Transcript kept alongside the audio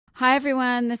Hi,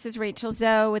 everyone. This is Rachel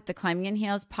Zoe with the Climbing in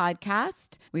Heels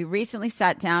podcast. We recently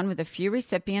sat down with a few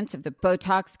recipients of the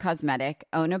Botox Cosmetic,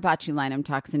 Onabotulinum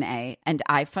Toxin A, and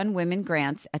iFund Women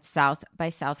grants at South by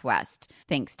Southwest,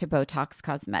 thanks to Botox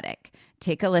Cosmetic.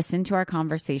 Take a listen to our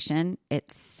conversation.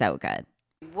 It's so good.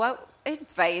 What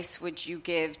advice would you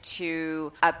give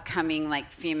to upcoming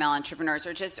female entrepreneurs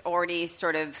or just already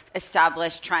sort of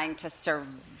established trying to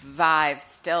survive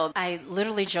still? I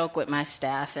literally joke with my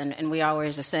staff and we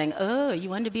always are saying, oh, you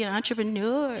want to be an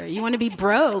entrepreneur? You want to be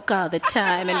broke all the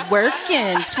time and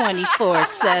working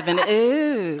 24/7.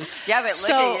 Ooh. Yeah, but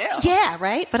look at you. Yeah,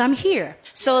 right? But I'm here.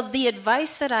 So the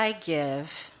advice that I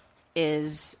give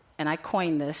is, and I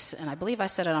coined this, and I believe I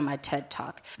said it on my TED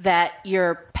Talk, that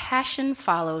your passion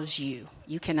follows you.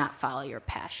 You cannot follow your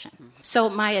passion. Mm-hmm. So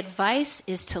my advice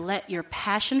is to let your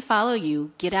passion follow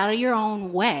you, get out of your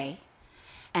own way,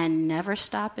 and never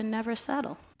stop and never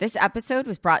settle. This episode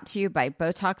was brought to you by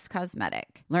Botox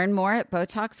Cosmetic. Learn more at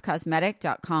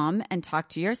BotoxCosmetic.com and talk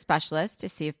to your specialist to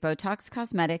see if Botox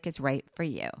Cosmetic is right for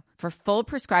you. For full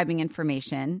prescribing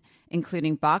information,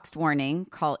 including boxed warning,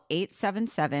 call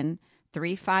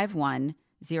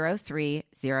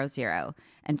 877-351-0300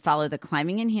 and follow the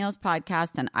Climbing in Heels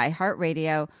podcast on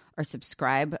iHeartRadio or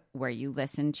subscribe where you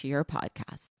listen to your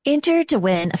podcast. Enter to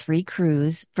win a free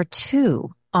cruise for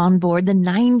two on board the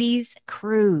 90s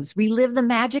cruise. Relive the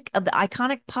magic of the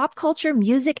iconic pop culture,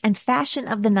 music, and fashion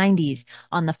of the 90s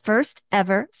on the first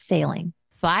ever sailing.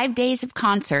 5 days of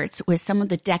concerts with some of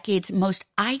the decade's most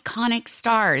iconic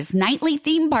stars, nightly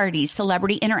theme parties,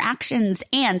 celebrity interactions,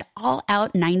 and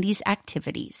all-out 90s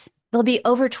activities. There'll be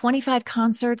over 25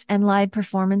 concerts and live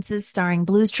performances starring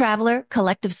Blues Traveler,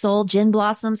 Collective Soul, Gin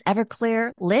Blossoms,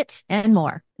 Everclear, Lit, and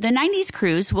more. The 90s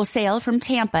cruise will sail from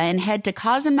Tampa and head to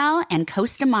Cozumel and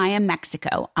Costa Maya,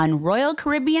 Mexico on Royal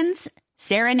Caribbean's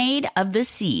Serenade of the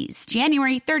Seas,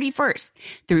 January 31st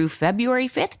through February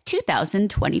 5th,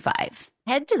 2025.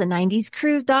 Head to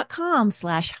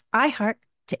the90scruise.com/iHeart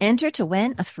to enter to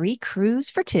win a free cruise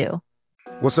for two.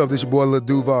 What's up, this your boy Lil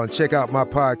Duval, and check out my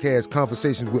podcast,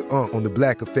 Conversations with Unc, on the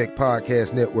Black Effect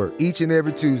Podcast Network. Each and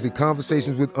every Tuesday,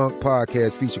 Conversations with Unc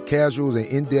podcast feature casuals and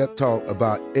in-depth talk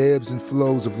about ebbs and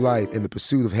flows of life and the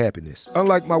pursuit of happiness.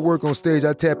 Unlike my work on stage,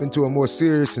 I tap into a more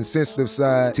serious and sensitive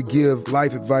side to give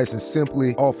life advice and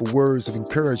simply offer words of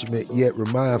encouragement, yet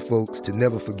remind folks to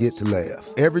never forget to laugh.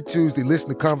 Every Tuesday, listen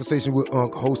to Conversation with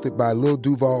Unc, hosted by Lil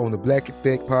Duval on the Black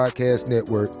Effect Podcast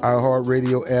Network,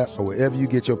 iHeartRadio app, or wherever you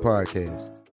get your podcasts.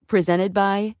 Presented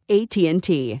by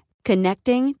AT&T.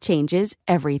 Connecting changes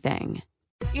everything.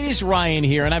 It is Ryan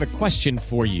here, and I have a question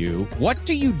for you. What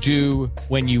do you do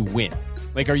when you win?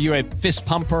 Are you a fist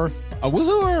pumper, a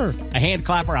woohooer, a hand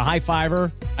clapper, a high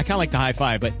fiver? I kind of like the high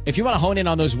five, but if you want to hone in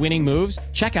on those winning moves,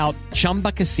 check out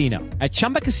Chumba Casino. At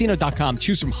ChumbaCasino.com,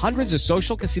 choose from hundreds of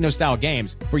social casino-style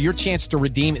games for your chance to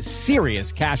redeem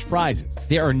serious cash prizes.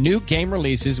 There are new game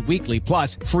releases weekly,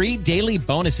 plus free daily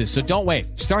bonuses, so don't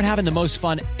wait. Start having the most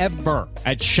fun ever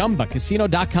at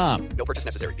ChumbaCasino.com. No purchase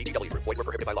necessary. VGW. Void where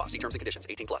prohibited by law. See terms and conditions.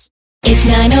 18+. It's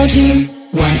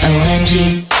 902-1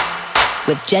 OMG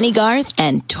with Jenny Garth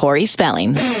and Tori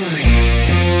Spelling.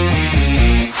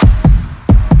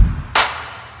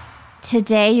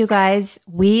 Today, you guys,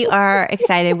 we are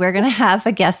excited. We're going to have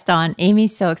a guest on.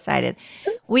 Amy's so excited.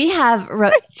 We have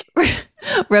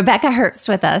Rebecca Herbst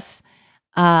with us.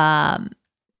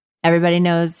 Everybody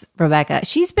knows Rebecca.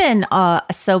 She's been a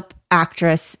soap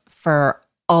actress for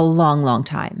a long, long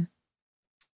time.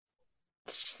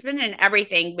 She's been in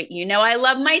everything, but I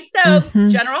love my soaps. Mm-hmm.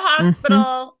 General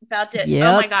Hospital, about to,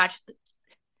 oh my gosh,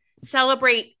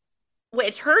 celebrate. Well,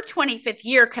 it's her 25th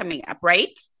year coming up,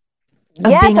 right?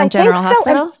 Yes, being on General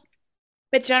Hospital.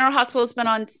 But General Hospital has been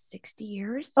on 60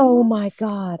 years. Oh my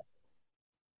God.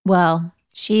 Well,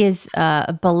 she is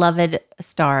a beloved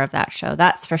star of that show.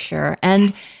 That's for sure. And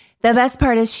the best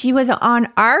part is she was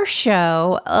on our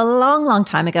show a long, long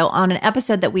time ago on an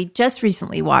episode that we just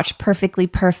recently watched, Perfectly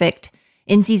Perfect,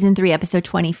 in season 3, episode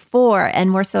 24.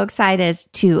 And we're so excited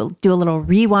to do a little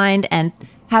rewind and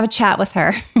have a chat with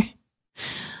her.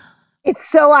 It's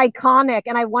so iconic.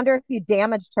 And I wonder if you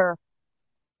damaged her.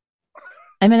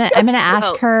 I'm gonna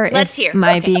ask her if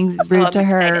my being rude to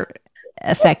her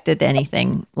affected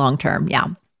anything long term. Yeah.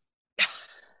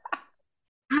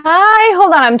 Hi,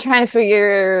 hold on. I'm trying to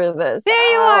figure this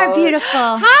There you are,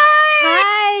 beautiful.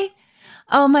 Hi.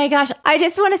 Oh my gosh. I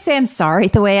just want to say I'm sorry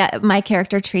the way my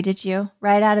character treated you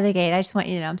right out of the gate. I just want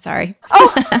you to know I'm sorry.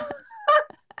 Oh.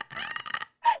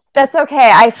 That's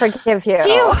okay. I forgive you.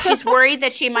 She's worried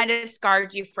that she might have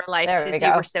scarred you for life because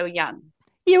you were so young.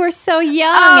 You were so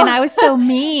young and I was so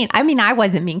mean. I mean, I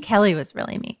wasn't mean. Kelly was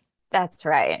really mean. That's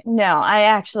right. No, I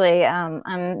actually,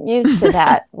 I'm used to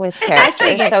that with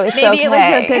characters, so it's maybe okay. it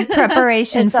was a good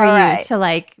preparation It's for all you right. to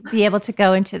like be able to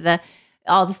go into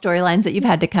all the storylines that you've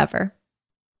had to cover.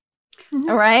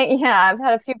 Right? Yeah, I've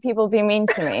had a few people be mean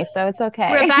to me, so it's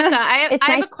okay. Rebecca, I It's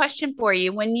have nice. a question for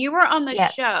you. When you were on the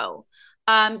Yes. show,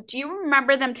 do you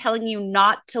remember them telling you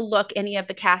not to look any of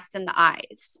the cast in the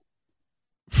eyes?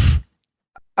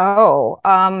 Oh,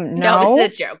 No, this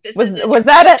is a joke. This is a was joke.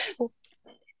 that a?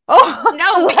 Oh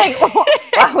No,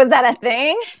 like, was that a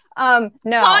thing?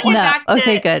 No. Calling it No. back to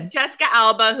Okay, good. Jessica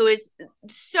Alba, who is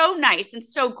so nice and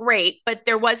so great. But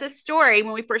there was a story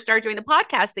when we first started doing the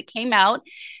podcast that came out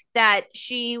that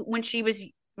when she was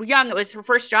young, it was her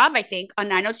first job, I think, on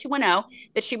 90210,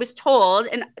 that she was told,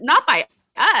 and not by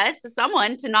us,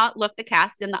 someone, to not look the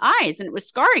cast in the eyes, and it was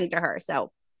scarring to her.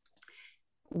 So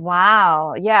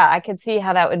Wow. Yeah, I could see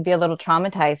how that would be a little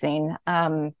traumatizing.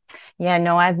 Yeah,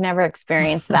 no, I've never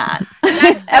experienced that.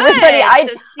 That's good. Everybody,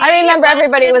 So see, I remember it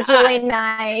everybody was wasn't really us.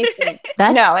 nice.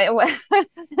 That- No, it was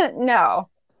no.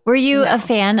 Were you No. a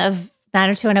fan of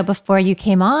 90210 before you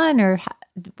came on, or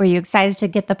were you excited to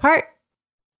get the part?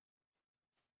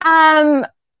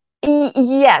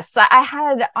 Yes, I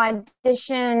had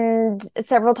auditioned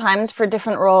several times for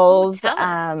different roles. Tell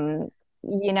us.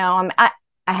 You know,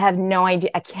 I have no idea.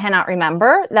 I cannot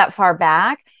remember that far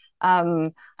back.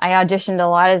 I auditioned a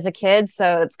lot as a kid,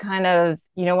 so it's kind of,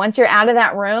 you know, once you're out of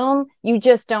that room, you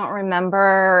just don't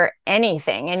remember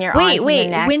anything, and you're on to the Wait.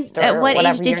 next At or what age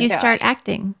whatever did you're you doing. start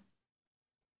acting?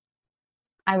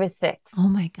 I was 6. Oh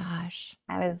my gosh.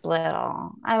 I was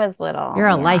little. I was little. You're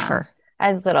a Yeah. lifer.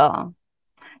 I was little.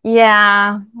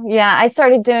 Yeah. I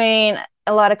started doing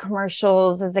a lot of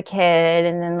commercials as a kid,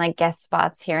 and then like guest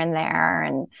spots here and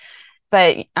there.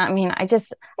 But I mean, I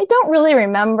don't really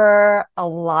remember a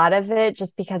lot of it,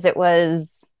 just because it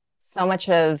was so much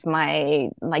of my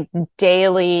like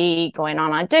daily going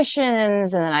on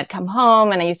auditions, and then I'd come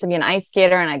home, and I used to be an ice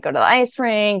skater, and I'd go to the ice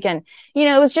rink, and you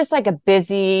know, it was just like a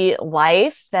busy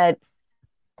life that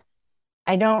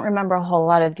I don't remember a whole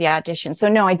lot of the auditions. So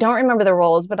no, I don't remember the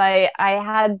roles, but I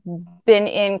had been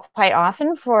in quite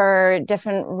often for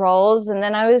different roles, and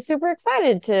then I was super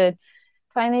excited to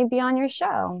finally be on your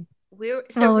show. We're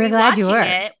glad you rewatching were.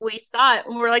 it. We saw it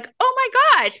and we were like, "Oh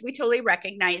my gosh, we totally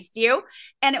recognized you!"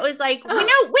 And it was like, "We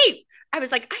know." Wait, I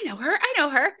was like, "I know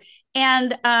her,"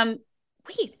 and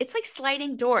wait, it's like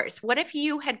sliding doors. What if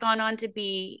you had gone on to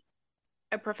be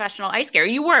a professional ice skater?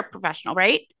 You were a professional,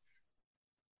 right?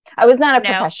 I was not a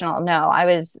No. professional. No, I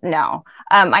was no.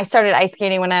 I started ice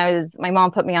skating when my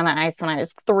mom put me on the ice when I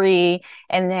was 3,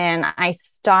 and then I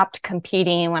stopped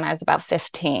competing when I was about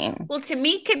 15. Well, to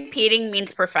me, competing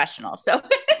means professional. So,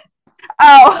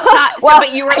 Oh,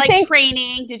 but you were I like think-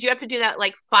 training. Did you have to do that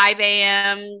like 5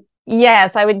 a.m.?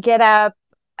 Yes, I would get up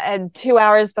 2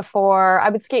 hours before. I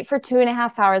would skate for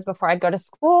 2.5 hours before I'd go to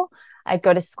school. I'd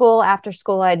go to school. After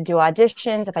school, I'd do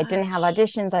auditions. If I didn't have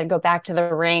auditions, I'd go back to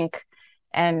the rink.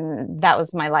 And that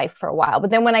was my life for a while. But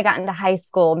then when I got into high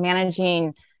school,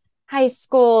 managing high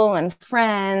school and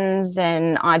friends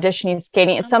and auditioning,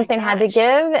 skating, something had to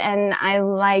give. And I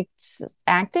liked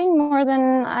acting more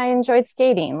than I enjoyed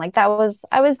skating. Like I was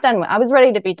done with, I was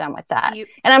ready to be done with that.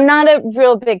 And I'm not a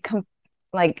real big,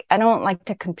 I don't like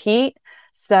to compete.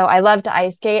 So I love to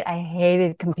ice skate. I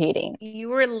hated competing. You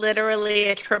were literally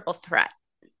a triple threat.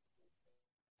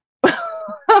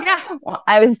 Yeah. Well,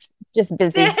 I was just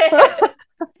busy.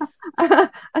 I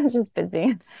was just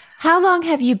busy. How long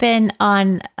have you been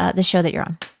on the show that you're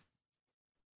on?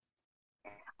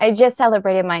 I just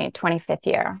celebrated my 25th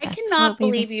year. I cannot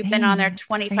believe you've been on there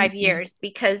 25 years,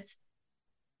 because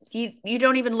you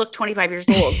don't even look 25 years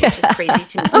old, which is crazy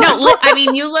to me. No, I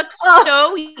mean, you look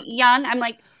so young. I'm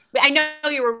like, I know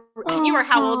you were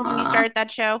how old when you started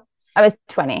that show? I was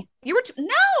 20. You were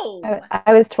no.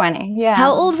 I was 20. Yeah.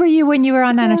 How old were you when you were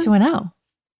on 90210?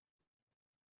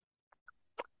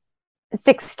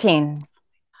 16.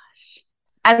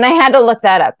 And I had to look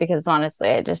that up because honestly,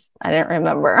 I didn't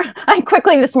remember. I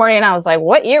quickly this morning, I was like,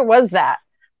 what year was that?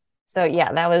 So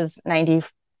yeah, that was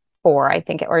 94, I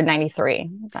think, or 93.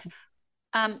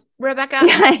 Rebecca,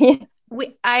 I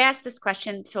asked this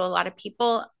question to a lot of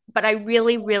people, but I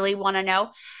really, really want to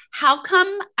know, how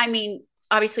come, I mean,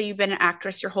 obviously you've been an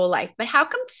actress your whole life, but how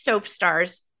come soap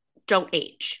stars don't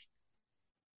age?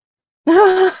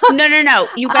 No.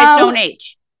 You guys don't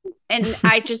age. And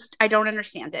I don't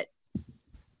understand it.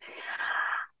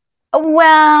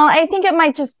 Well, I think it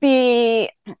might just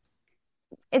be,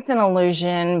 it's an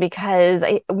illusion because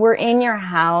we're in your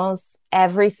house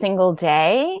every single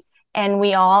day. and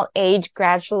we all age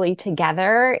gradually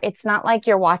together. It's not like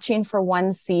you're watching for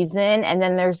one season and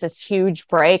then there's this huge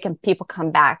break and people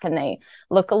come back and they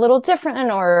look a little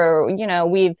different, or, you know,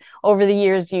 we've over the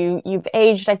years you've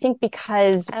aged, I think,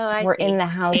 because we're in the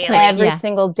house every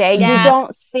single day. You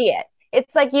don't see it.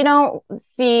 It's like you don't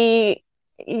see,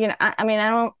 you know, I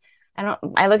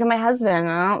look at my husband and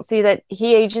I don't see that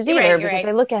he ages either, because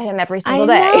I look at him every single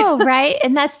day. I know, right?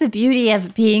 And that's the beauty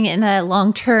of being in a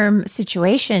long-term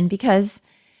situation, because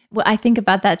I think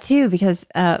about that too, because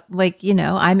like, you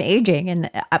know, I'm aging and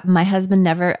my husband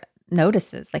never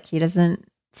notices. Like, he doesn't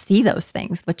see those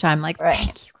things, which I'm like,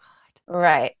 thank you, God.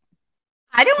 Right.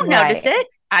 I don't notice it.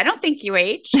 I don't think you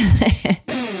age.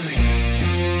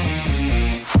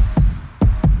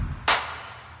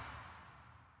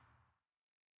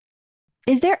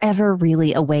 Is there ever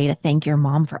really a way to thank your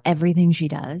mom for everything she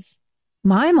does?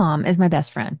 My mom is my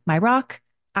best friend, my rock.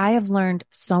 I have learned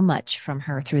so much from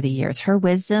her through the years. Her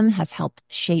wisdom has helped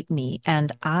shape me,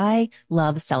 and I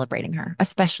love celebrating her,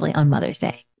 especially on Mother's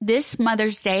Day. This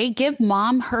Mother's Day, give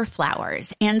Mom her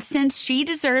flowers. And since she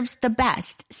deserves the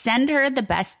best, send her the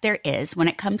best there is. When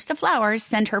it comes to flowers,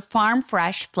 send her farm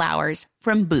fresh flowers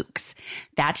from Bouqs.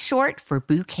 That's short for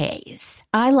bouquets.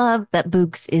 I love that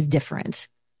Bouqs is different.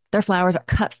 Their flowers are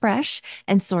cut fresh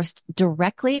and sourced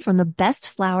directly from the best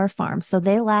flower farms, so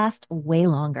they last way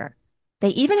longer.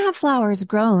 They even have flowers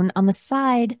grown on the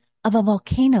side of a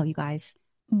volcano, you guys.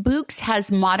 Bouqs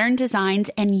has modern designs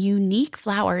and unique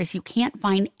flowers you can't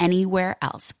find anywhere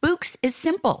else. Bouqs is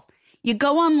simple. You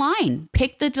go online,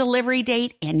 pick the delivery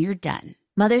date, and you're done.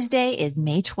 Mother's Day is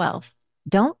May 12th.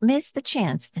 Don't miss the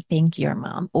chance to thank your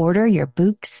mom. Order your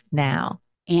Bouqs now.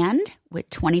 And with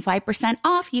 25%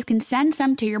 off, you can send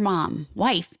some to your mom,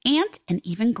 wife, aunt, and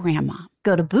even grandma.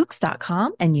 Go to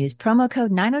Bouqs.com and use promo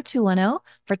code 90210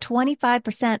 for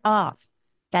 25% off.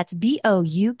 That's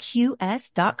BOUQS.com,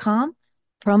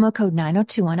 promo code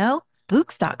 90210,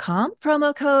 Bouqs.com,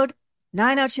 promo code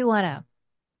 90210.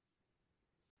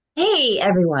 Hey,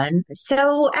 everyone.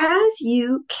 So as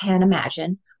you can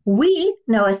imagine, we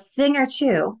know a thing or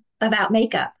two about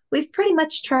makeup. We've pretty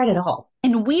much tried it all.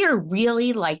 And we are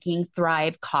really liking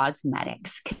Thrive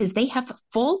Causemetics because they have a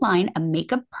full line of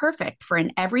makeup perfect for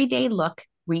an everyday look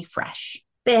refresh.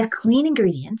 They have clean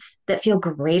ingredients that feel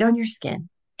great on your skin,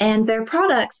 and their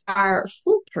products are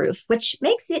foolproof, which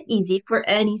makes it easy for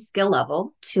any skill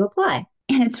level to apply.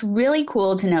 And it's really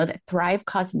cool to know that Thrive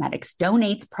Causemetics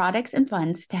donates products and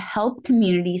funds to help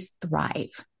communities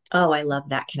thrive. Oh, I love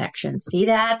that connection. See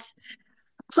that?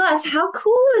 Plus, how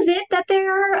cool is it that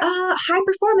their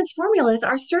high-performance formulas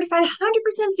are certified 100%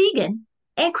 vegan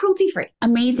and cruelty-free?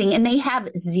 Amazing. And they have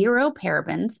 0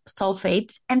 parabens,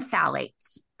 sulfates, and phthalates.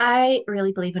 I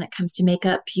really believe when it comes to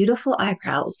makeup, beautiful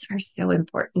eyebrows are so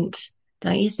important.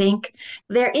 Don't you think?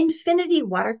 Their Infinity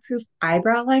Waterproof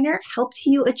Eyebrow Liner helps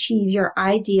you achieve your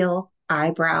ideal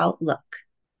eyebrow look.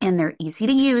 And their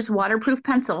easy-to-use waterproof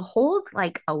pencil holds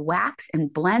like a wax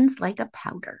and blends like a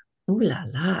powder. Ooh la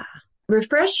la.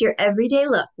 Refresh your everyday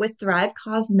look with Thrive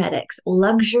Causemetics,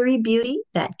 luxury beauty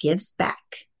that gives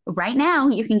back. Right now,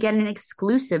 you can get an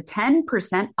exclusive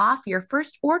 10% off your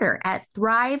first order at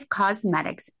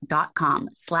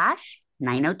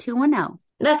thrivecausemetics.com/90210.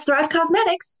 That's Thrive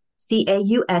Causemetics,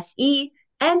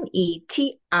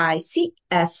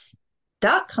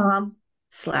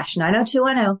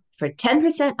 CAUSEMETICS.com/90210 for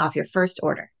 10% off your first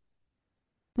order.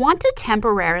 Want to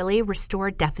temporarily restore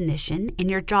definition in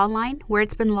your jawline where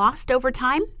it's been lost over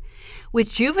time? With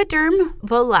Juvederm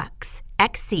Volux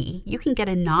XC, you can get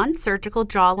a non-surgical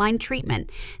jawline treatment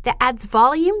that adds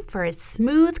volume for a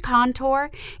smooth contour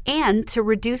and to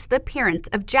reduce the appearance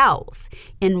of jowls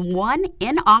in one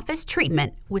in-office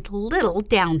treatment with little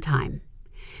downtime.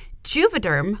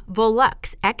 Juvederm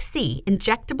Volux XC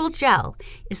injectable gel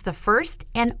is the first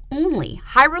and only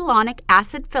hyaluronic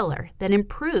acid filler that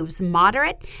improves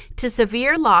moderate to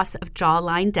severe loss of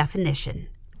jawline definition.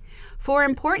 For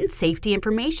important safety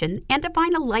information and to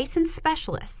find a licensed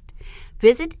specialist,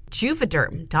 visit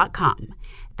Juvederm.com.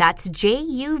 That's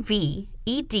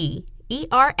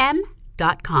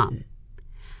JUVEDERM.com.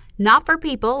 Not for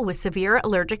people with severe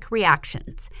allergic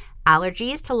reactions,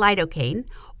 allergies to lidocaine,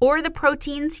 or the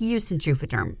proteins used in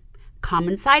Juvederm.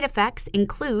 Common side effects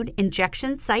include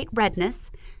injection site redness,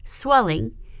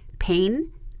 swelling,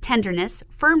 pain, tenderness,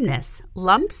 firmness,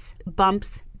 lumps,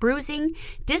 bumps, bruising,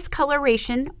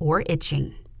 discoloration, or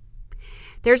itching.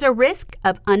 There's a risk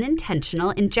of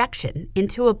unintentional injection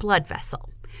into a blood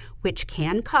vessel, which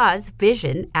can cause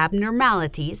vision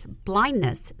abnormalities,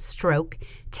 blindness, stroke,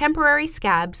 temporary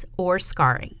scabs, or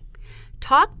scarring.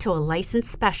 Talk to a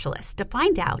licensed specialist to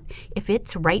find out if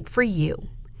it's right for you.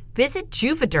 visit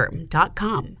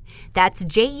Juvederm.com. That's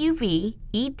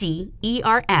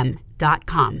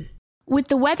JUVEDERM.com. With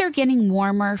the weather getting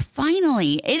warmer,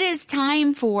 finally, it is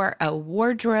time for a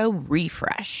wardrobe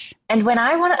refresh. And when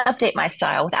I want to update my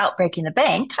style without breaking the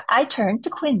bank, I turn to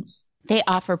Quince. They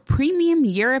offer premium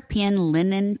European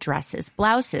linen dresses,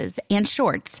 blouses, and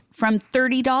shorts from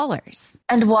 $30.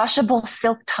 And washable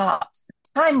silk tops,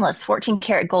 timeless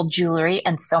 14-karat gold jewelry,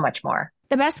 and so much more.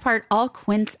 The best part, all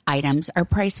Quince items are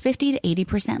priced 50 to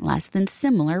 80% less than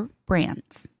similar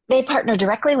brands. They partner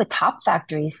directly with top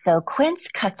factories, so Quince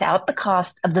cuts out the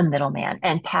cost of the middleman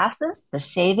and passes the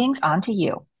savings on to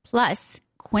you. Plus,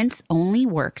 Quince only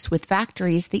works with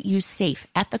factories that use safe,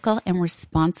 ethical, and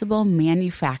responsible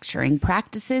manufacturing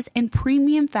practices and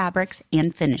premium fabrics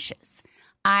and finishes.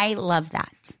 I love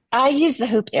that. I use the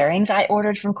hoop earrings I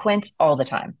ordered from Quince all the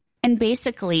time. And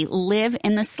basically live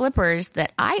in the slippers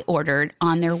that I ordered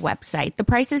on their website. The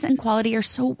prices and quality are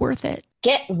so worth it.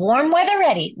 Get warm weather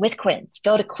ready with Quince.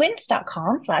 Go to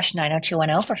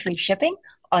quince.com/90210 for free shipping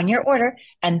on your order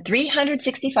and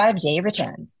 365-day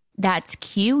returns. That's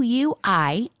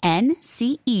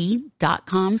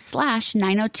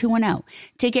QUINCE.com/90210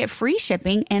 to get free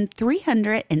shipping and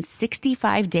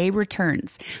 365-day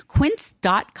returns.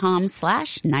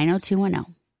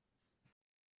 Quince.com/90210.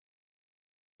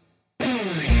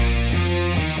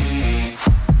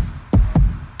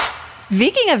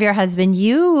 Speaking of your husband,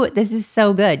 this is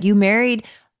so good. You married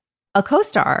a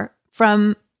co-star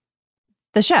from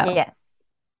the show. Yes.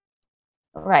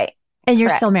 Right. And you're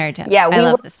Correct. still married to him. Yeah, I we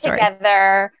love worked this story.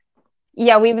 together.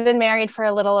 Yeah, we've been married for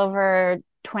a little over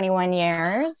 21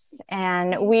 years,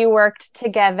 and we worked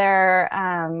together.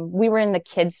 We were in the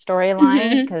kids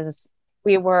storyline because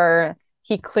he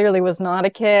clearly was not a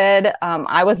kid.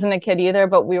 I wasn't a kid either,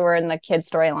 but we were in the kids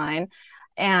storyline.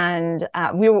 And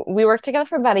we worked together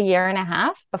for about a year and a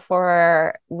half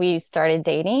before we started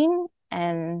dating,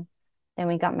 and then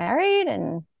we got married,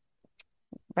 and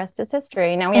rest is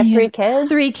history. Now we have 3 kids.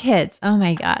 3 kids. Oh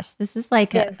my gosh, this is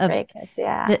like 3 kids.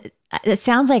 Yeah, it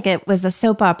sounds like it was a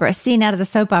soap opera, a scene out of the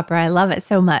soap opera. I love it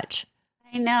so much.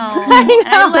 I know. I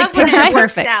love like when picture it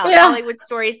works perfect. out. Yeah. Hollywood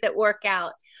stories that work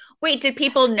out. Wait, did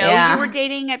people know you were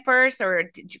dating at first, or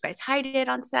did you guys hide it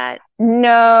on set?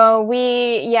 No,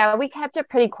 we kept it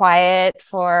pretty quiet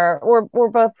we're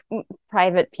both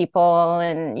private people,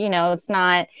 and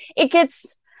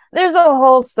there's a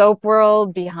whole soap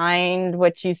world behind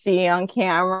what you see on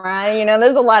camera.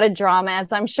 There's a lot of drama,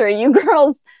 as I'm sure you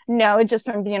girls know, just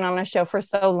from being on a show for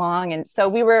so long. And so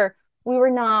we were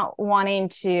not wanting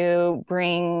to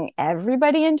bring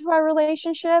everybody into our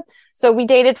relationship. So we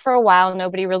dated for a while.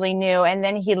 Nobody really knew. And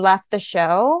then he left the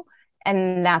show.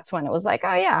 And that's when it was like,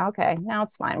 oh yeah, okay, now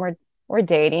it's fine. We're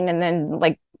dating. And then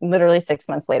like literally 6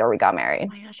 months later, we got married.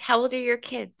 Oh my gosh. How old are your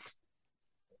kids?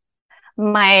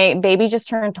 My baby just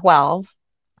turned 12.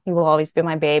 He will always be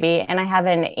my baby. And I have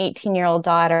an 18-year-old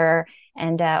daughter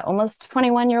and almost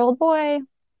 21-year-old boy.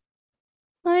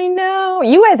 I know.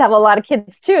 You guys have a lot of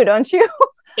kids too, don't you?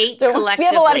 8 collectively. We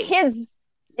have a lot of kids.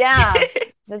 Yeah.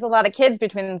 There's a lot of kids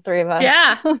between the 3 of us.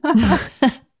 Yeah.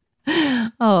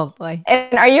 Oh boy.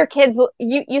 And are your kids,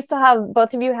 you still have,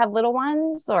 both of you have little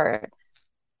ones, or?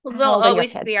 Well, they'll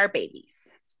always be our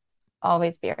babies.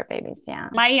 Always be our babies. Yeah.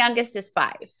 My youngest is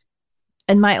 5.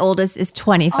 And my oldest is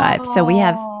 25.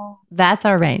 So that's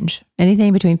our range.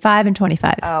 Anything between 5 and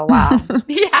 25. Oh, wow.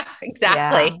 Yeah,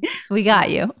 exactly. Yeah. We got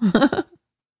you.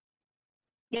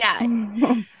 Yeah.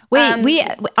 Wait,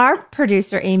 our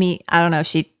producer, Amy, I don't know if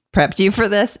she prepped you for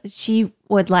this. She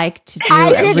would like to do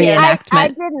I a did- reenactment. I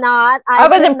did not. I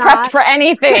wasn't did prepped not. for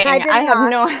anything. I did I have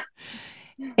not.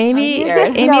 no.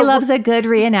 Amy loves a good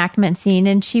reenactment scene,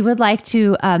 and she would like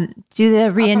to do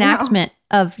the reenactment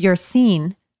of your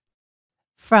scene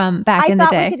from back in the I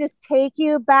thought day. we could just take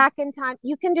you back in time.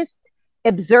 You can just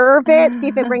observe it, see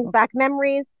if it brings back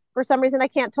memories. For some reason, I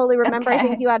can't totally remember. I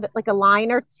think you had like a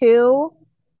line or 2,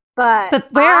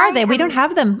 but where are they? We don't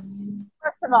have them.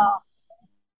 First of all,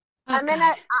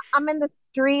 I'm in the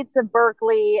streets of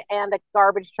Berkeley, and a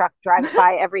garbage truck drives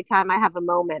by every time I have a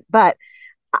moment. But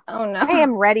oh no, I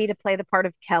am ready to play the part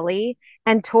of Kelly,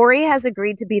 and Tori has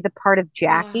agreed to be the part of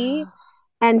Jackie,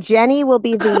 and Jenny will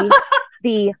be the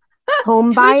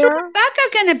home buyer. Who's Rebecca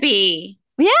gonna be?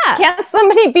 Yeah, can't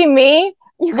somebody be me?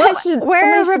 You guys should.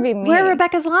 Where Somebody should be me. are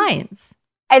Rebecca's lines?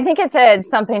 I think I said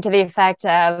something to the effect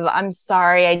of, "I'm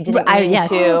sorry, I didn't mean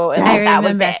to," and that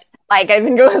was it. Like, I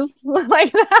think it was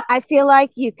like that. I feel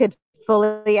like you could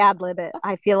fully ad-lib it.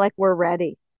 I feel like we're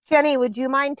ready. Jenny, would you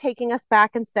mind taking us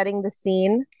back and setting the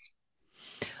scene?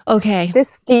 Okay.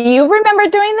 Do you remember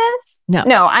doing this?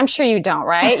 No, I'm sure you don't,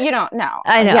 right? You don't know.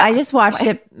 I know. Yeah. I just watched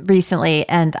it recently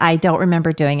and I don't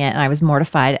remember doing it. And I was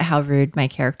mortified at how rude my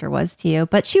character was to you.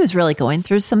 But she was really going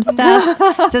through some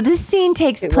stuff. So this scene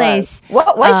takes place.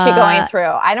 What was she going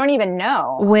through? I don't even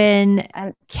know. When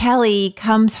Kelly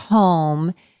comes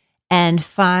home and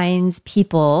finds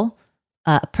people,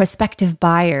 prospective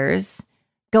buyers,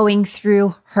 going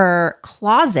through her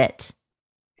closet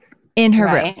in her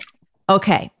room.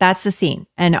 Okay, that's the scene.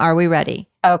 And are we ready?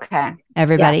 Okay.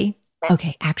 Everybody? Yes.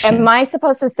 Okay, action. Am I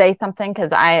supposed to say something?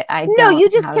 Because I No, don't you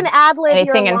just have can ad-lib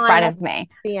anything your in line front at of me.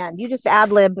 the end. You just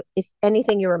ad-lib if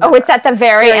anything you remember. Oh, it's at the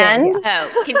very end?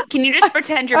 Oh, can you just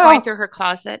pretend you're going through her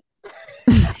closet?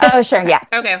 Oh, sure. Yeah.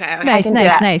 Okay.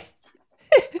 Nice.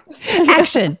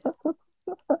 Action.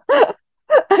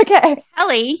 Okay.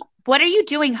 Kelly, what are you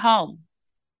doing home?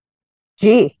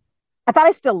 Gee, I thought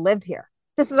I still lived here.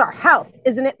 This is our house,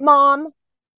 isn't it, Mom?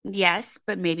 Yes,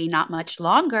 but maybe not much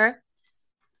longer.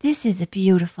 This is a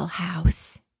beautiful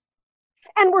house.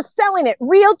 And we're selling it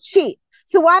real cheap.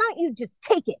 So why don't you just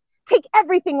take it? Take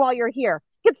everything while you're here.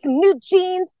 Get some new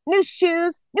jeans, new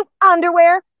shoes, new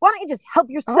underwear. Why don't you just help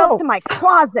yourself to my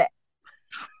closet?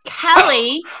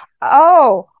 Kelly.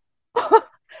 I'm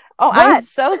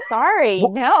so sorry.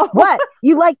 No. What?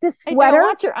 You like this sweater? I don't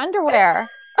want your underwear.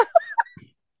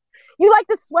 You like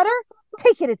this sweater?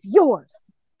 Take it. It's yours.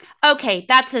 Okay,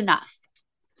 that's enough.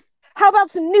 How about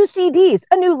some new CDs,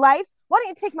 a new life? Why don't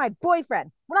you take my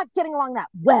boyfriend? We're not getting along that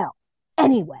well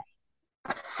anyway.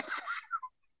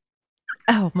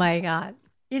 Oh my God.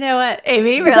 You know what,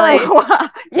 Amy, really?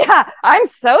 Yeah, I'm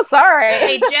so sorry.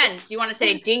 Hey, Jen, do you want to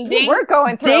say ding, ding? We're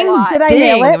going through Ding, a lot. Did I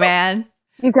nail it? Man.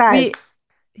 You guys,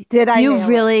 You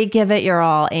really give it your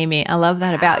all, Amy. I love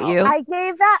that about you. I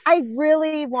gave that. I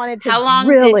really wanted to. How long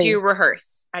did you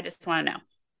rehearse? I just want to know.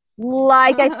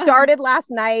 Like I started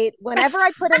last night. Whenever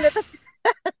I put into the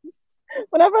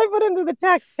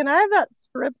text, can I have that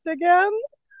script again?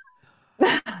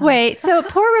 Wait, so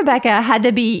poor Rebecca had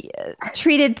to be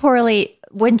treated poorly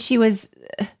when she was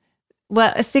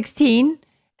 16,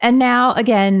 and now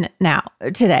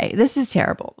today. This is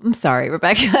terrible. I'm sorry,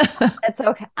 Rebecca. It's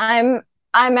okay.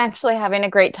 I'm actually having a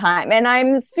great time, and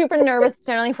I'm super nervous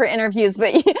generally for interviews,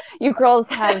 but you girls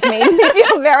have made me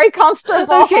feel very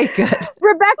comfortable. Okay, good.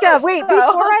 Rebecca, wait, before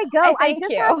I go, I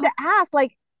just you. have to ask,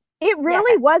 like, it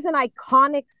really was an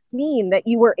iconic scene that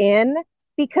you were in,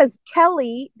 because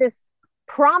Kelly, this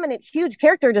prominent, huge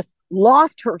character, just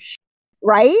lost her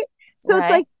right? So it's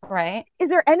like, is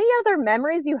there any other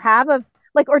memories you have of,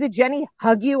 like, or did Jenny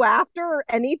hug you after or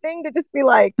anything to just be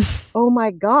like, oh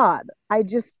my God, I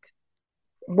just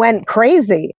went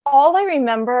crazy? All I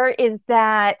remember is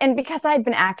that, and because I'd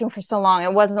been acting for so long,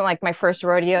 it wasn't like my first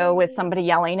rodeo with somebody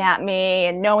yelling at me,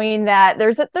 and knowing that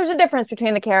there's a difference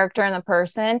between the character and the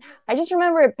person. I just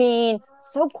remember it being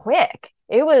so quick.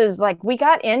 It was like we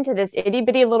got into this itty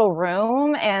bitty little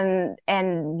room and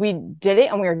we did it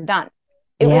and we were done.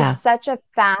 It was such a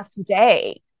fast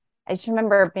day. I just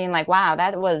remember being like, wow,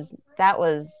 that was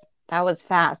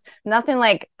fast. Nothing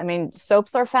like, I mean,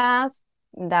 soaps are fast.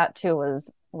 That too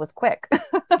was quick.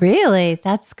 Really?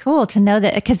 That's cool to know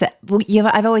that, because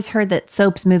I've always heard that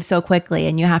soaps move so quickly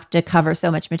and you have to cover so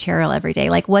much material every day.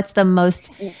 Like, what's the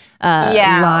most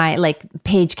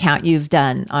page count you've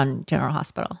done on General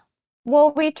Hospital?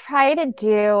 Well, we try to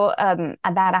do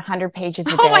about 100 pages a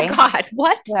day. Oh my God,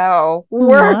 what? So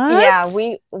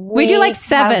we do like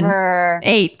 7,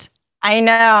 8. I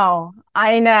know.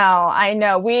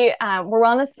 We're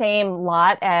on the same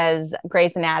lot as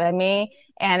Grey's Anatomy.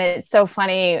 And it's so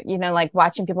funny, like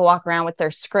watching people walk around with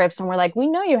their scripts, and we're like, we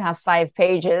know you have 5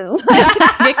 pages.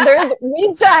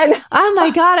 We've done. Oh my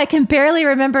God, I can barely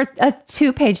remember a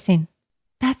 2-page scene.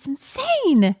 That's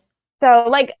insane. So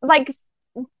like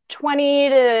 20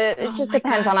 to, it just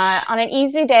depends on an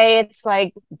easy day. It's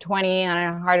like 20, on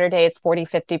a harder day, it's 40,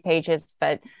 50 pages.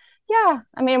 But yeah,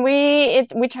 I mean, we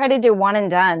try to do one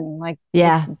and done. Like,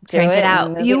 crank it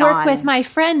out. You work with my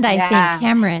friend, I think,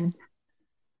 Cameron.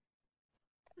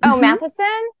 Oh, Matheson?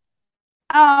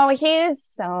 Oh, he is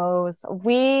so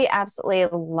we absolutely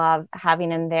love having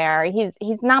him there.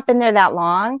 He's not been there that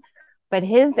long, but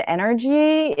his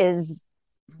energy is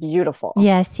beautiful.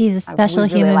 Yes, he's a special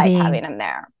human being. Having him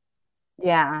there.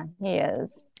 Yeah, he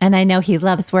is. And I know he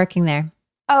loves working there.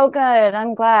 Oh, good.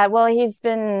 I'm glad. Well, he's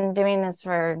been doing this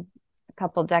for a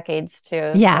couple decades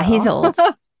too. Yeah, so. He's old.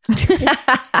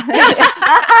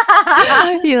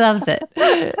 He loves it.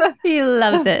 He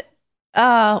loves it.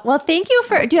 Well, thank you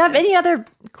do you have any other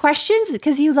questions?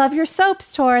 Because you love your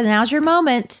soaps, Tor. Now's your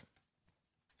moment.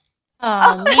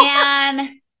 Oh,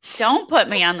 man. Don't put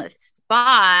me on the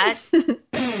spot.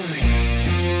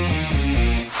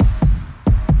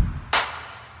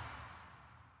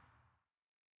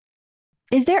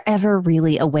 Is there ever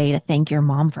really a way to thank your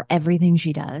mom for everything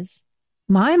she does?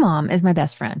 My mom is my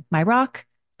best friend, my rock.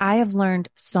 I have learned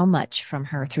so much from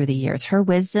her through the years. Her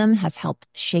wisdom has helped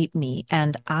shape me,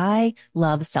 and I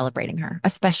love celebrating her,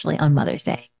 especially on Mother's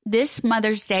Day. This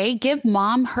Mother's Day, give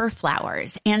Mom her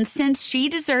flowers. And since she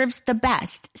deserves the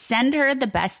best, send her the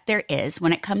best there is.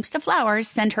 When it comes to flowers,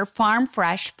 send her farm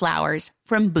fresh flowers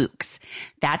from Bouqs.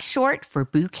 That's short for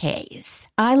bouquets.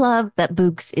 I love that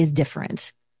Bouqs is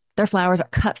different. Their flowers are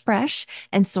cut fresh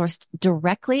and sourced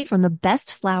directly from the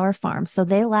best flower farms, so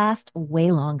they last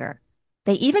way longer.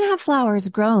 They even have flowers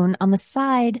grown on the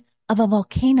side of a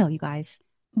volcano, you guys.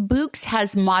 Bouqs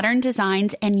has modern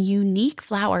designs and unique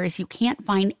flowers you can't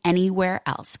find anywhere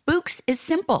else. Bouqs is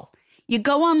simple. You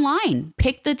go online,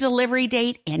 pick the delivery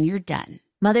date, and you're done.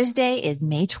 Mother's Day is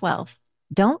May 12th.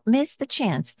 Don't miss the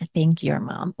chance to thank your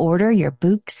mom. Order your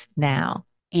Bouqs now.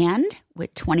 And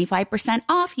with 25%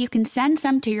 off, you can send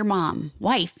some to your mom,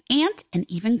 wife, aunt, and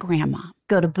even grandma.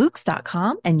 Go to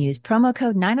Bouqs.com and use promo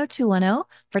code 90210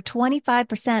 for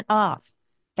 25% off.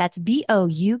 That's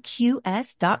BOUQS.com.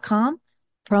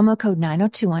 Promo code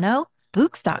 90210,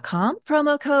 Bouqs.com,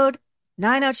 promo code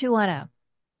 90210.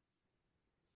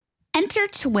 Enter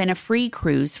to win a free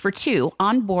cruise for two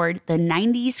on board the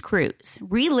 90s Cruise.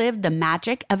 Relive the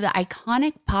magic of the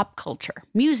iconic pop culture,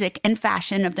 music, and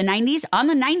fashion of the 90s on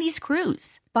the 90s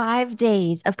Cruise. 5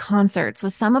 days of concerts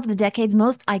with some of the decade's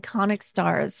most iconic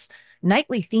stars,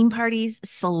 nightly theme parties,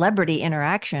 celebrity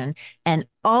interaction, and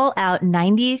all-out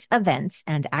 90s events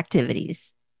and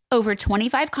activities. Over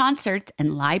 25 concerts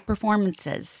and live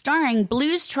performances starring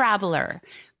Blues Traveler,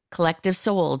 Collective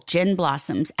Soul, Gin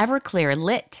Blossoms, Everclear,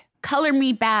 Lit, Color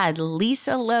Me Bad,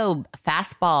 Lisa Loeb,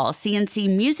 Fastball, CNC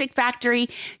Music Factory,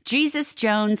 Jesus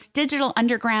Jones, Digital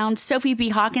Underground, Sophie B.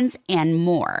 Hawkins, and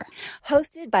more.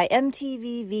 Hosted by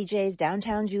MTV VJs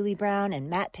Downtown Julie Brown and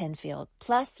Matt Penfield,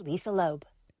 plus Lisa Loeb.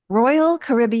 Royal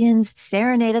Caribbean's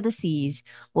Serenade of the Seas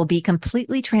will be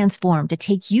completely transformed to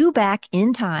take you back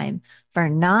in time for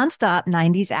nonstop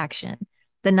 90s action.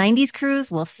 The 90s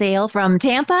Cruise will sail from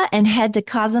Tampa and head to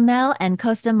Cozumel and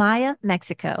Costa Maya,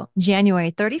 Mexico,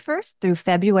 January 31st through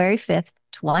February 5th,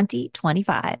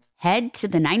 2025. Head to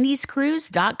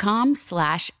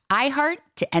the90scruise.com/iHeart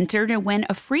to enter to win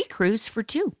a free cruise for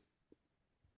two.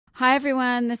 Hi,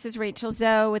 everyone. This is Rachel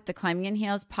Zoe with the Climbing in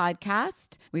Heels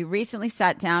podcast. We recently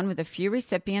sat down with a few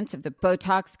recipients of the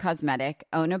Botox Cosmetic,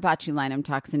 Onabotulinum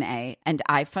Toxin A, and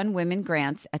iFund Women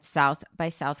grants at South by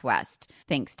Southwest,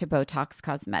 thanks to Botox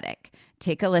Cosmetic.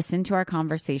 Take a listen to our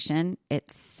conversation.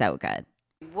 It's so good.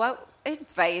 What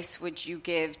advice would you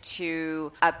give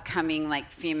to upcoming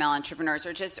female entrepreneurs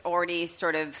or just already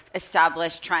sort of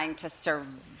established trying to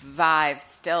survive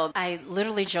still? I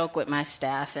literally joke with my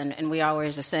staff and we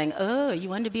always are saying, oh, you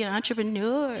want to be an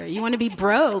entrepreneur? You want to be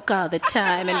broke all the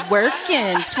time and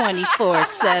working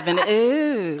 24/7.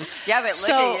 Ooh. Yeah, but look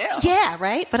at you. Yeah,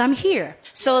 right? But I'm here.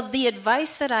 So the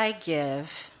advice that I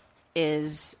give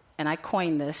is, and I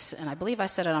coined this, and I believe I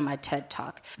said it on my TED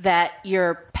Talk, that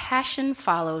your passion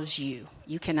follows you.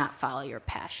 You cannot follow your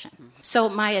passion. Mm-hmm. So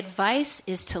my advice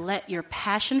is to let your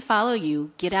passion follow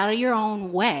you, get out of your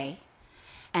own way,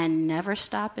 and never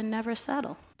stop and never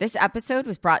settle. This episode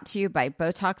was brought to you by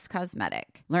Botox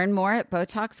Cosmetic. Learn more at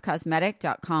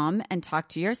BotoxCosmetic.com and talk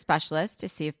to your specialist to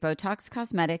see if Botox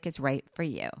Cosmetic is right for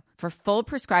you. For full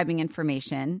prescribing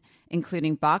information,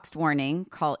 including boxed warning,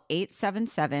 call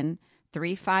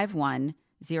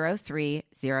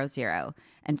 877-351-0300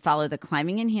 and follow the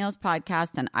Climbing in Heels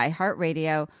podcast on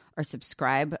iHeartRadio or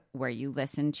subscribe where you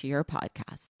listen to your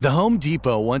podcast. The Home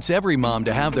Depot wants every mom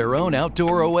to have their own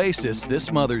outdoor oasis this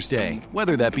Mother's Day,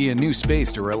 whether that be a new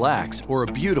space to relax or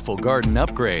a beautiful garden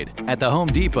upgrade. At the Home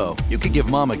Depot, you could give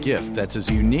mom a gift that's as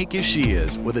unique as she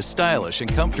is, with a stylish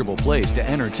and comfortable place to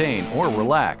entertain or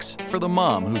relax for the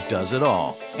mom who does it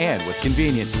all. And with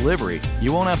convenient delivery,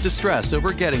 you won't have to stress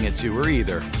over getting it to her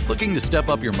either. Looking to step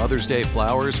up your Mother's Day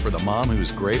flowers for the mom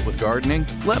who's great with gardening?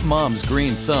 Let Mom's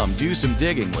Green Thumb do some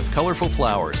digging with colorful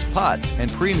flowers, pots,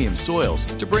 and premium soils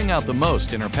to bring out the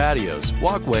most in her patios,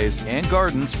 walkways, and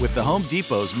gardens with the Home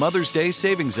Depot's Mother's Day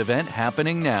savings event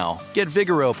happening now. Get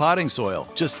Vigoro potting soil,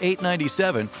 just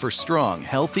 $8.97 for strong,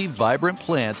 healthy, vibrant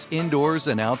plants indoors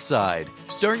and outside.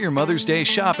 Start your Mother's Day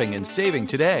shopping and saving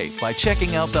today by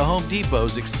checking out the Home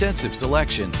Depot's extensive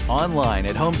selection online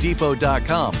at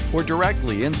HomeDepot.com or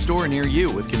directly in store near you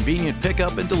with convenient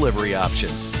pickup and delivery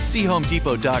options. See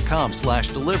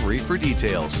HomeDepot.com/delivery for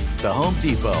details. The Home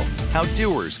Depot. How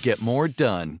doers get more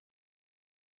done.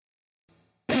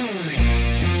 Do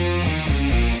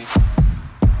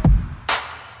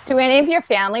any of your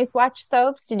families watch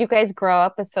soaps? Did you guys grow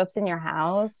up with soaps in your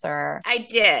house, or? I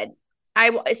did.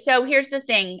 So here's the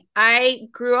thing. I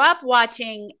grew up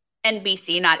watching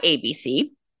NBC, not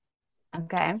ABC.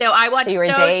 Okay. So I watched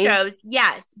those days? shows.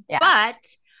 Yes. Yeah. But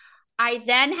I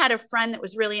then had a friend that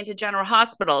was really into General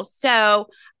Hospital. So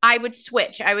I would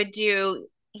switch. I would do,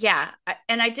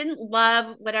 and I didn't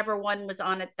love whatever one was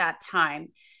on at that time.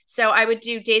 So I would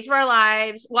do Days of Our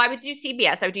Lives. Well, I would do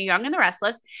CBS. I would do Young and the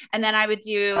Restless. And then I would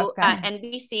do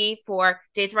NBC for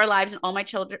Days of Our Lives and All My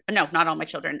Children. No, not All My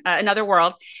Children. Another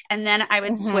World. And then I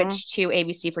would switch to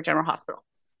ABC for General Hospital.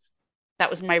 That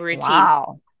was my routine.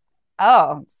 Wow.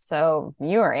 Oh, so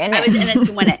you were in it. I was in it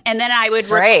to win it. And then I would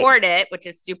record it, which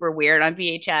is super weird, on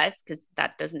VHS because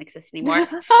that doesn't exist anymore.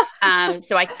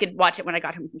 So I could watch it when I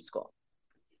got home from school.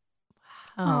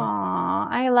 Oh,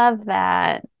 I love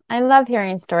that. I love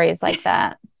hearing stories like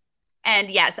that. And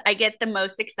yes, I get the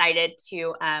most excited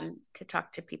to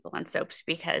talk to people on soaps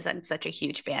because I'm such a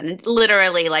huge fan. And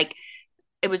literally, like,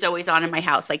 it was always on in my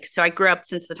house. Like, so I grew up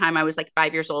since the time I was like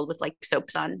 5 years old with like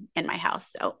soaps on in my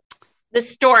house. So the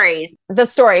stories,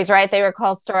 right? They were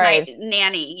called stories. My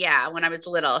nanny, when I was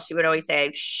little, she would always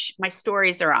say, "Shh, my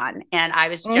stories are on," and I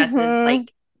was just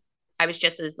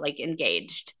as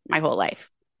engaged my whole life.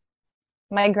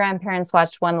 My grandparents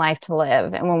watched One Life to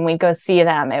Live, and when we go see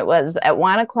them, it was at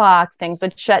 1 o'clock. Things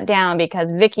would shut down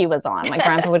because Vicky was on. My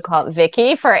grandpa would call it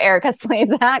Vicky for Erica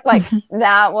Slezak. Like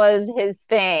that was his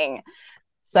thing.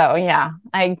 So yeah,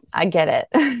 I get it.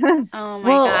 Oh my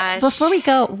gosh! Before we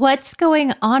go, what's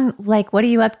going on? Like, what are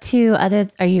you up to?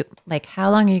 Are you like, how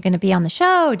long are you going to be on the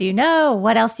show? Do you know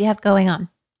what else you have going on?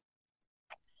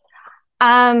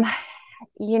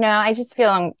 I just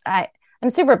feel I'm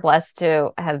super blessed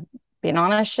to have been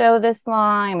on a show this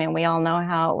long. I mean, we all know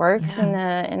how it works in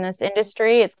this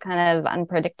industry. It's kind of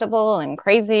unpredictable and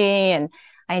crazy, and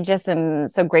I just am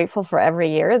so grateful for every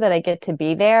year that I get to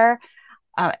be there.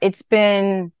 It's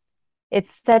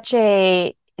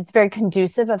very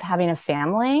conducive of having a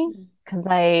family because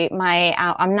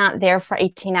I'm not there for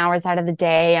 18 hours out of the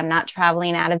day. I'm not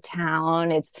traveling out of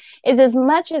town. It's as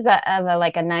much of a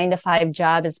 9-to-5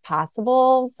 job as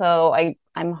possible. So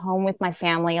I'm home with my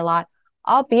family a lot.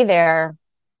 I'll be there.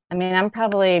 I mean, I'm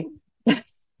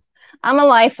a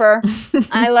lifer.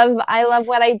 I love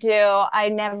what I do.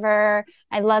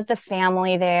 I love the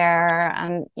family there.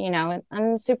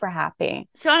 I'm super happy.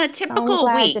 So on a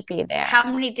typical week, to be there.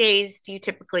 How many days do you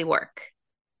typically work?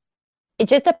 It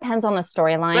just depends on the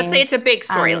storyline. Let's say it's a big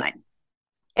storyline.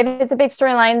 If it's a big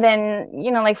storyline, then,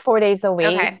 like 4 days a week.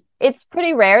 Okay. It's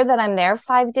pretty rare that I'm there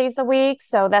 5 days a week.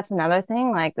 So that's another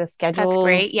thing. Like the schedule. That's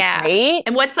great. Yeah. Great.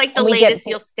 And what's like the latest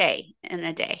you'll stay in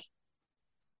a day?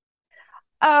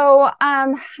 Oh,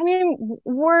 I mean,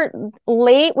 we're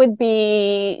late would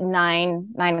be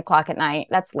 9 o'clock at night.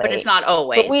 That's late. But it's not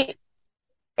always.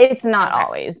 It's not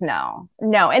always. No.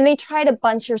 And they try to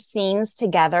bunch your scenes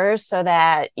together so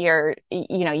that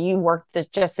you work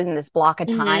just in this block of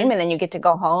time and then you get to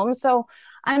go home. So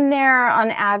I'm there on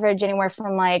average anywhere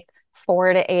from like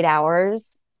 4 to 8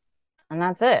 hours. And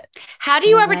that's it. How do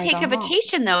you ever take a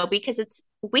vacation though? Because it's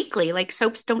weekly, like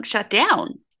soaps don't shut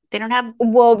down. They don't have.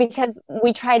 Well, because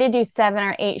we try to do 7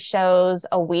 or 8 shows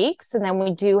a week. So then we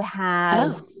do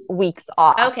have weeks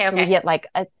off. Okay. So we get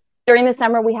during the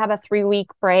summer, we have a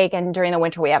 3-week break. And during the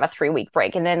winter, we have a 3-week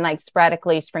break. And then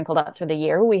sporadically sprinkled out through the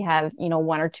year, we have,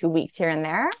 1 or 2 weeks here and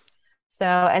there. So,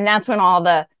 and that's when all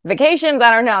the vacations,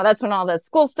 I don't know, that's when all the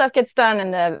school stuff gets done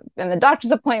and the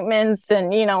doctor's appointments and,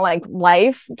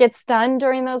 life gets done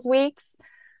during those weeks.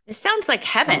 It sounds like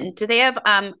heaven. Do they have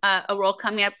a role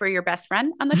coming up for your best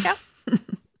friend on the show?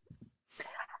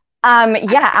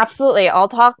 Yeah, absolutely. I'll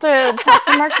talk to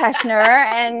Mark Teschner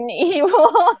and he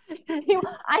will.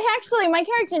 My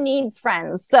character needs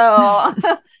friends. So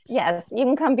yes, you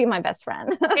can come be my best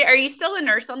friend. Hey, are you still a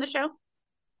nurse on the show?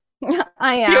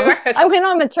 I am. I went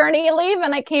on maternity leave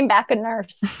and I came back a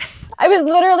nurse. I was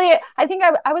literally, I think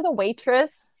I was a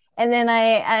waitress and then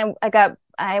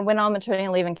I went on maternity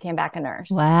leave and came back a nurse.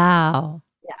 Wow.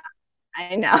 Yeah,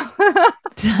 I know.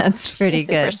 That's pretty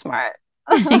good. Super smart.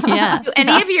 Yeah. Do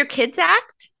any of your kids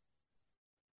act?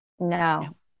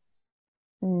 No.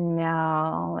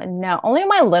 Only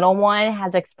my little one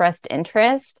has expressed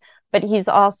interest, but he's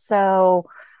also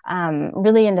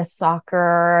really into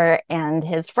soccer and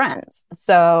his friends.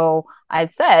 So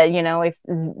I've said, if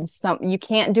you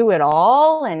can't do it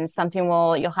all and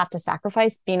you'll have to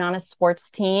sacrifice being on a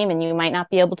sports team and you might not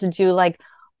be able to do like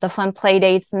the fun play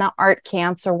dates and the art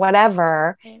camps or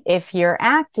whatever if you're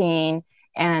acting.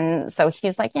 And so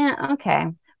he's like, yeah, okay.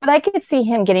 But I could see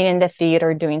him getting into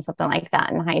theater, doing something like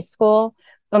that in high school.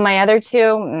 But my other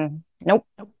two, nope,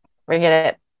 forget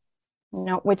it.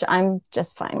 No, which I'm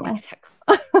just fine with.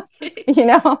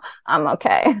 I'm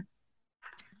okay.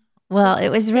 Well, it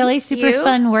was really super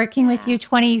fun working with you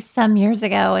 20 some years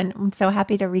ago, and I'm so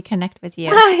happy to reconnect with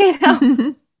you. I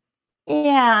know.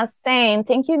 Yeah, same.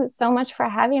 Thank you so much for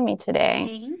having me today.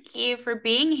 Thank you for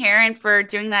being here and for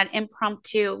doing that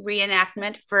impromptu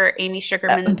reenactment for Amy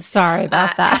Sugarman's I'm sorry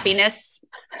about that. Happiness.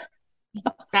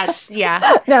 That's No,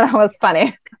 that was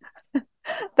funny.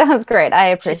 That was great. I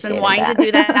appreciate it. She's been wanting to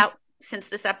do that out since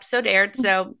this episode aired.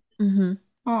 So,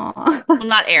 well,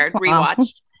 not aired,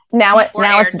 rewatched. Now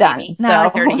it's done. Maybe.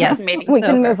 So yes, maybe we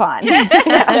can move on.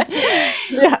 Yeah,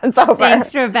 it's over.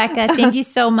 Thanks, Rebecca. Thank you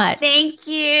so much. Thank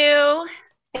you.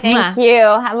 Thank you.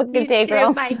 Have a good day,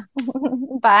 girls. Bye.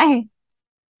 Bye.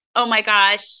 Oh my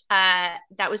gosh.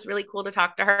 That was really cool to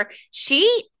talk to her. She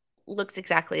looks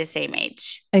exactly the same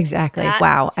age. Exactly.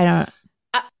 Wow. I'm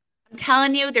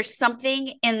telling you, there's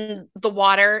something in the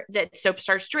water that soap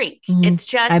stars drink. It's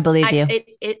just, I believe you.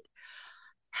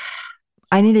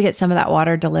 I need to get some of that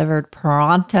water delivered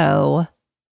pronto.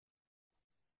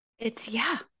 But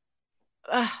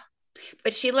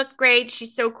she looked great.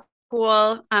 She's so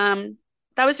cool. That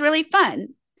was really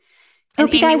fun.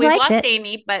 Hope you guys we liked lost it.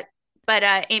 Amy, but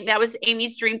that was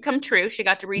Amy's dream come true. She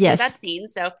got to redo that scene.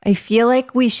 So I feel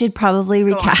like we should probably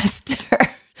recast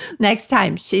her next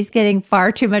time. She's getting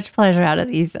far too much pleasure out of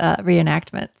these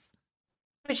reenactments.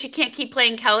 But she can't keep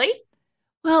playing Kelly?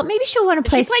 Well, maybe she'll want to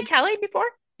play. Did she play Kelly before?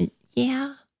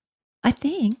 Yeah, I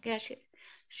think. Yeah,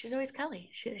 she's always Kelly.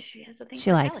 She has a thing.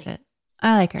 She likes Kelly. It.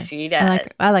 I like her. She does.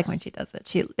 I like when she does it.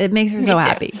 It makes her so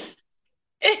happy.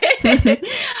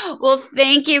 Well,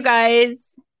 thank you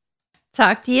guys.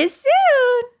 Talk to you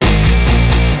soon.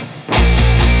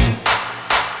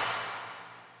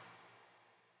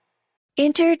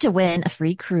 Enter to win a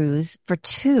free cruise for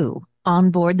 2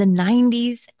 on board the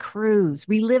 90s cruise.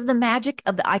 Relive the magic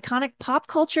of the iconic pop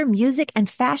culture, music, and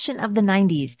fashion of the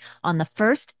 90s on the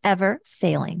first ever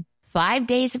sailing. 5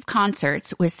 days of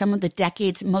concerts with some of the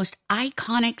decade's most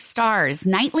iconic stars,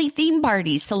 nightly theme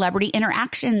parties, celebrity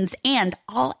interactions, and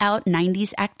all-out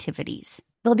 90s activities.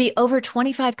 There'll be over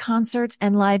 25 concerts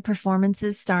and live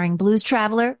performances starring Blues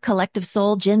Traveler, Collective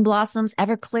Soul, Gin Blossoms,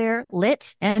 Everclear,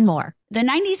 Lit, and more. The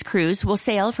 90s cruise will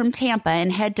sail from Tampa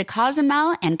and head to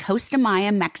Cozumel and Costa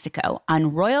Maya, Mexico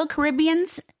on Royal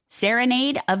Caribbean's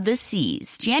Serenade of the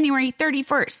Seas, January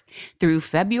 31st through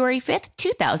February 5th,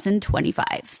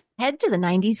 2025. Head to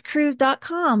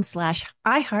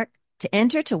the90scruise.com/iHeart to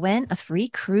enter to win a free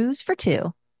cruise for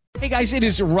 2. Hey guys, it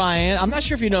is Ryan. I'm not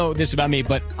sure if you know this about me,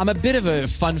 but I'm a bit of a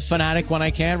fun fanatic when I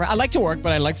can. I like to work,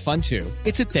 but I like fun too.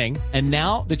 It's a thing. And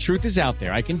now the truth is out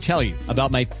there. I can tell you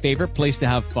about my favorite place to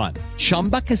have fun.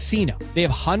 Chumba Casino. They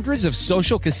have hundreds of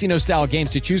social casino style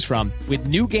games to choose from with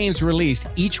new games released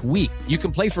each week. You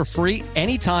can play for free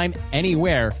anytime,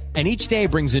 anywhere. And each day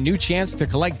brings a new chance to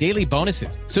collect daily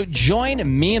bonuses. So join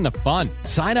me in the fun.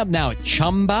 Sign up now at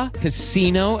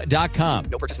ChumbaCasino.com.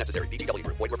 No purchase necessary. VGW.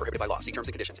 Void where prohibited by law. See terms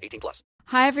and conditions. 18+.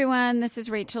 Hi, everyone. This is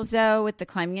Rachel Zoe with the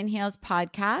Climbing in Heels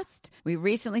podcast. We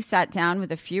recently sat down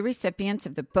with a few recipients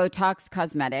of the Botox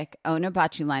Cosmetic,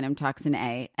 Onabotulinum Toxin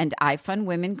A, and iFund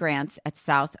Women grants at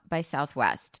South by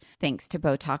Southwest, thanks to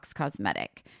Botox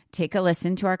Cosmetic. Take a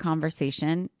listen to our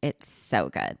conversation. It's so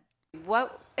good.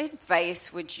 What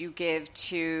advice would you give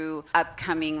to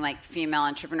upcoming female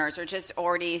entrepreneurs or just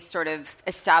already sort of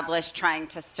established trying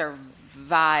to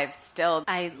survive still?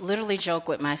 I literally joke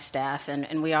with my staff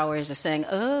and we always are saying,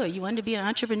 oh, you want to be an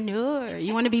entrepreneur?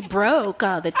 You want to be broke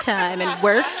all the time and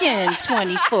working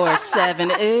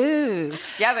 24/7. Ooh.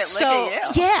 Yeah, but look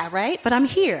at you. Yeah, right? But I'm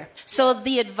here. So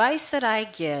the advice that I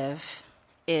give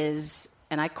is,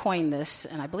 and I coined this,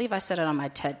 and I believe I said it on my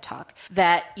TED Talk,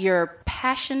 that your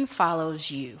passion follows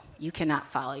you. You cannot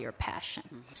follow your passion.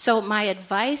 Mm-hmm. So my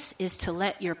advice is to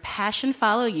let your passion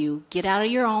follow you, get out of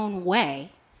your own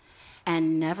way,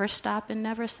 and never stop and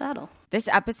never settle. This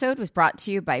episode was brought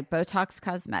to you by Botox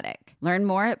Cosmetic. Learn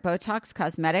more at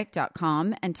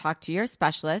BotoxCosmetic.com and talk to your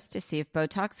specialist to see if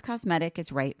Botox Cosmetic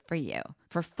is right for you.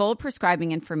 For full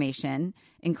prescribing information,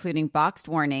 including boxed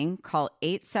warning, call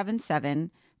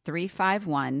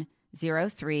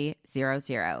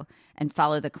 877-351-0300 and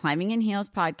follow the Climbing in Heels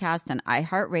podcast on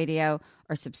iHeartRadio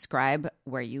or subscribe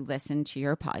where you listen to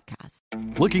your podcast.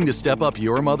 Looking to step up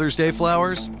your Mother's Day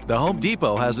flowers? The Home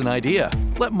Depot has an idea.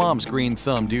 Let Mom's green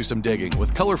thumb do some digging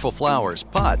with colorful flowers,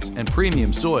 pots, and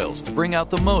premium soils to bring out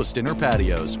the most in her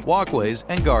patios, walkways,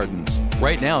 and gardens.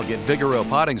 Right now, get Vigoro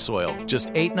potting soil, just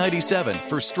 $8.97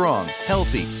 for strong,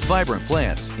 healthy, vibrant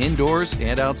plants indoors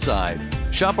and outside.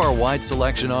 Shop our wide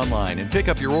selection online and pick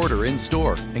up your order in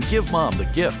store and give Mom the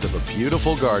gift of a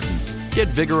beautiful garden. Get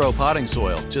Vigoro potting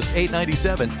soil, just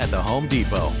 $8.97 at the Home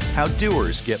Depot. How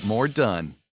doers get more done.